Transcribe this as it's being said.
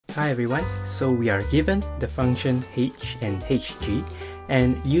Hi everyone, so we are given the function h and hg,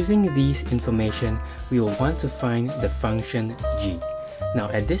 and using these information we will want to find the function g. Now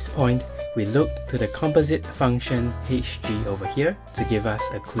at this point we look to the composite function hg over here to give us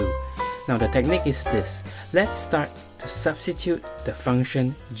a clue. Now the technique is this: let's start to substitute the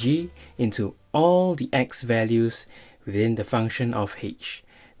function g into all the x values within the function of h.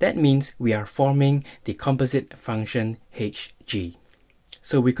 That means we are forming the composite function hg.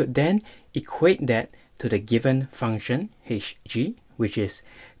 So we could then equate that to the given function hg, which is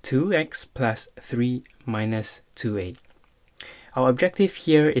 2x plus 3 minus 2a. Our objective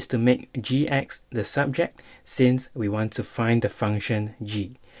here is to make gx the subject since we want to find the function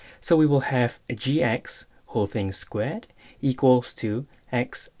g. So we will have gx whole thing squared equals to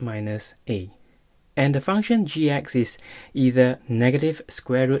x minus a. And the function gx is either negative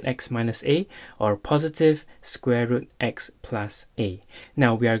square root x minus a or positive square root x plus a.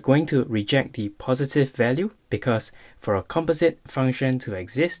 Now we are going to reject the positive value because for a composite function to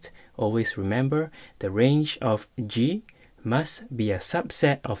exist, always remember the range of g must be a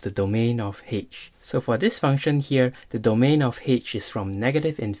subset of the domain of h. So for this function here, the domain of h is from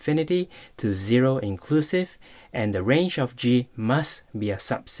negative infinity to 0 inclusive, and the range of g must be a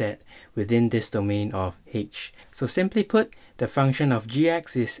subset within this domain of h. So simply put, the function of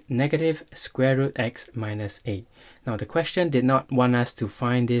gx is negative square root x minus a. Now the question did not want us to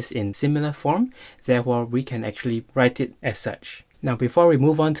find this in similar form, therefore we can actually write it as such. Now before we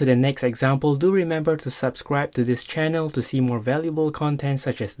move on to the next example, do remember to subscribe to this channel to see more valuable content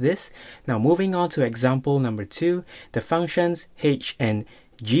such as this. Now moving on to example number 2, the functions h and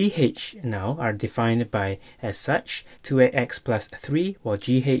gh now are defined by as such 2ax plus 3, while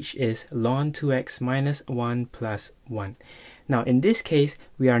gh is ln 2x minus 1 plus 1. Now in this case,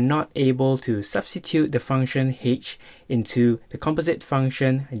 we are not able to substitute the function h into the composite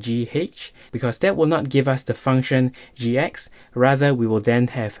function gh because that will not give us the function gx. Rather, we will then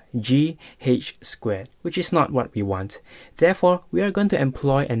have gh squared, which is not what we want. Therefore, we are going to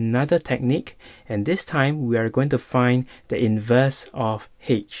employ another technique, and this time we are going to find the inverse of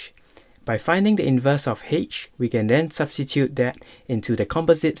h. By finding the inverse of h, we can then substitute that into the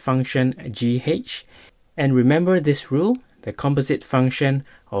composite function gh. And remember this rule: the composite function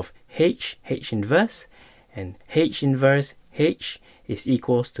of h inverse, and h inverse h is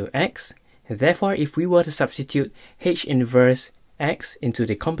equals to x. And therefore, if we were to substitute h inverse x into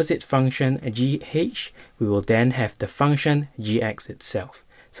the composite function gh, we will then have the function gx itself.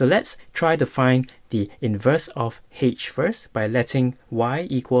 So let's try to find the inverse of h first by letting y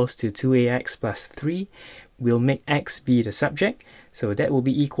equals to 2ax plus 3. We'll make x be the subject, so that will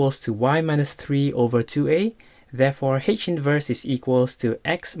be equals to y minus 3 over 2a. Therefore, h inverse is equals to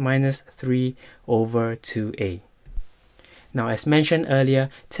x minus 3 over 2a. Now, as mentioned earlier,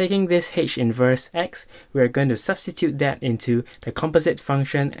 taking this h inverse x, we are going to substitute that into the composite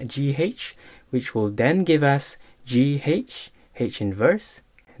function gh, which will then give us gh, h inverse.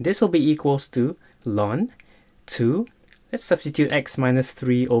 This will be equals to ln 2. Let's substitute x minus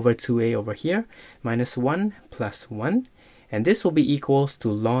 3 over 2a over here, minus 1 plus 1. And this will be equals to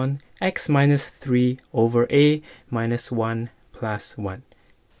ln x minus 3 over a minus 1 plus 1.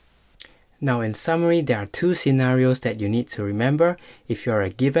 Now in summary, there are two scenarios that you need to remember. If you are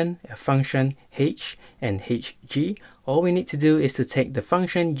given a function h and hg, all we need to do is to take the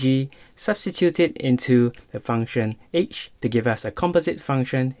function g, substitute it into the function h to give us a composite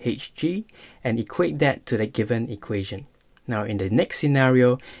function hg, and equate that to the given equation. Now in the next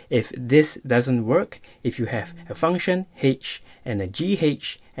scenario, if this doesn't work, if you have a function h and a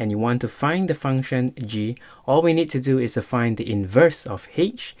gh and you want to find the function g, all we need to do is to find the inverse of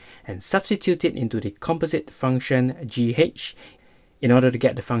h and substitute it into the composite function gh in order to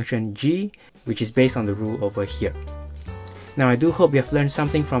get the function g, which is based on the rule over here. Now I do hope you have learned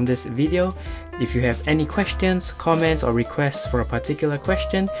something from this video. If you have any questions, comments, or requests for a particular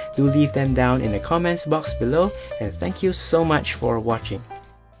question, do leave them down in the comments box below, and thank you so much for watching.